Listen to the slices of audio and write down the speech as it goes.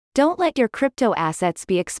Don't let your crypto assets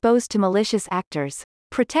be exposed to malicious actors.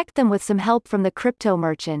 Protect them with some help from the crypto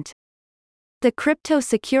merchant. The crypto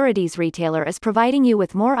securities retailer is providing you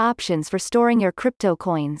with more options for storing your crypto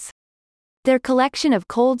coins. Their collection of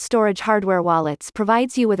cold storage hardware wallets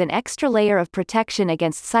provides you with an extra layer of protection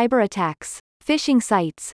against cyber attacks, phishing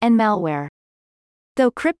sites, and malware.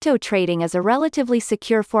 Though crypto trading is a relatively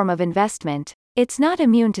secure form of investment, it's not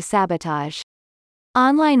immune to sabotage.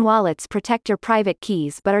 Online wallets protect your private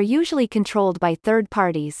keys but are usually controlled by third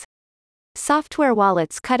parties. Software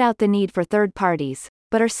wallets cut out the need for third parties,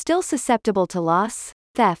 but are still susceptible to loss,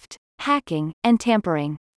 theft, hacking, and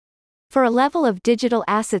tampering. For a level of digital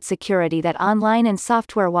asset security that online and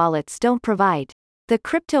software wallets don't provide, the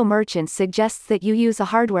crypto merchant suggests that you use a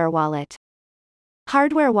hardware wallet.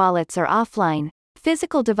 Hardware wallets are offline,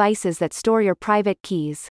 physical devices that store your private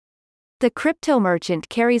keys. The crypto merchant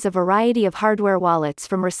carries a variety of hardware wallets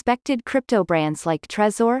from respected crypto brands like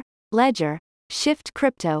Trezor, Ledger, Shift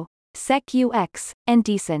Crypto, SecUX, and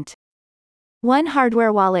Decent. One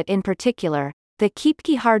hardware wallet in particular, the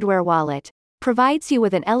KeepKey hardware wallet, provides you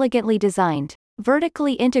with an elegantly designed,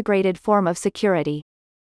 vertically integrated form of security.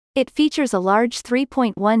 It features a large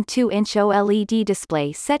 3.12-inch OLED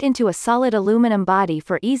display set into a solid aluminum body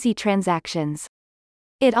for easy transactions.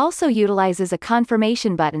 It also utilizes a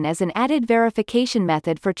confirmation button as an added verification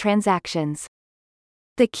method for transactions.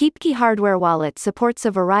 The KeepKey hardware wallet supports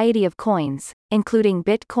a variety of coins, including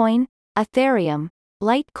Bitcoin, Ethereum,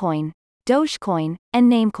 Litecoin, Dogecoin,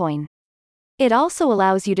 and Namecoin. It also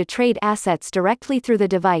allows you to trade assets directly through the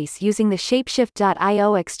device using the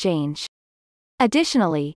Shapeshift.io exchange.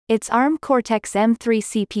 Additionally, its ARM Cortex-M3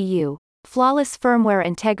 CPU, flawless firmware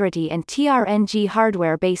integrity and TRNG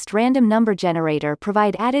hardware-based random number generator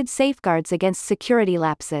provide added safeguards against security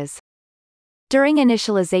lapses. During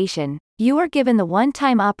initialization, you are given the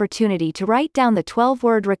one-time opportunity to write down the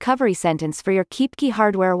 12-word recovery sentence for your KeepKey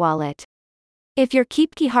hardware wallet. If your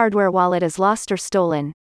KeepKey hardware wallet is lost or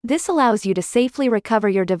stolen, this allows you to safely recover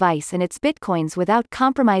your device and its bitcoins without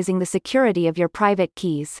compromising the security of your private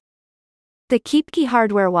keys. The KeepKey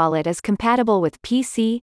hardware wallet is compatible with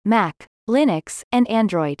PC, Mac, Linux, and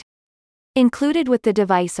Android. Included with the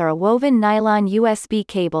device are a woven nylon USB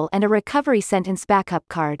cable and a recovery sentence backup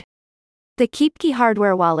card. The KeepKey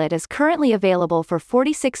hardware wallet is currently available for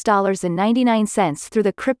 $46.99 through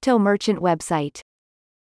the crypto merchant website.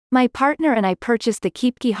 My partner and I purchased the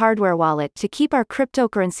KeepKey hardware wallet to keep our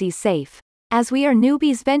cryptocurrencies safe, as we are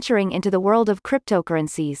newbies venturing into the world of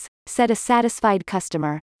cryptocurrencies, said a satisfied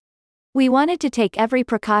customer. We wanted to take every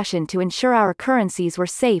precaution to ensure our currencies were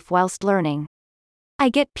safe whilst learning. I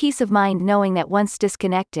get peace of mind knowing that once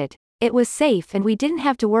disconnected, it was safe and we didn't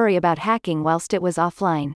have to worry about hacking whilst it was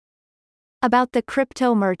offline. About the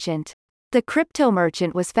crypto merchant. The crypto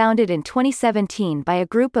merchant was founded in 2017 by a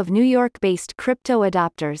group of New York-based crypto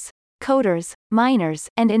adopters, coders, miners,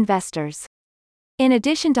 and investors. In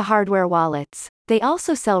addition to hardware wallets, they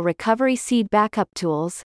also sell recovery seed backup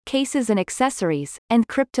tools, cases and accessories, and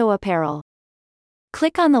crypto apparel.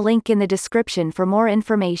 Click on the link in the description for more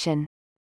information.